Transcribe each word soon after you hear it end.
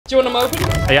Do you want them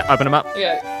open? Yeah, open them up.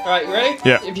 Yeah. All right, you ready?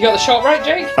 Yeah. Have you got the shot right,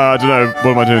 Jake? I don't know. What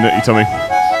am I doing? You tell me.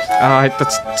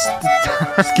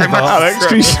 That's give up. Alex,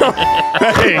 can you stop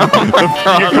playing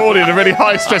the accordion in a really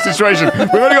high stress situation?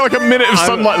 We've only got like a minute of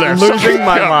sunlight left. Losing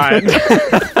my mind.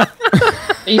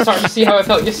 Are you starting to see how I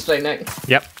felt yesterday, Nick?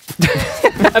 Yep.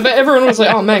 I bet everyone was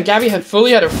like, oh man, Gabby had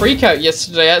a freak out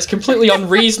yesterday. That's completely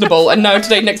unreasonable. And now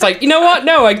today Nick's like, you know what?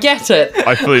 No, I get it.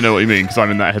 I fully know what you mean because I'm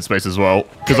in that headspace as well.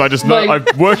 Because I just know, I'm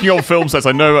working on film sets,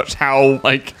 I know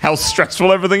how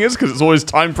stressful everything is because it's always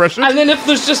time pressure. And then if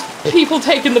there's just people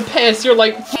taking the piss, you're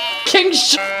like, fucking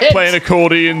shit. Playing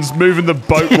accordions, moving the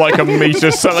boat like a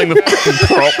meter, selling the fucking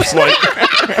props like...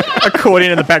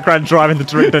 Accordion in the background, driving the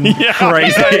drink and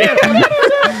crazy. Yeah.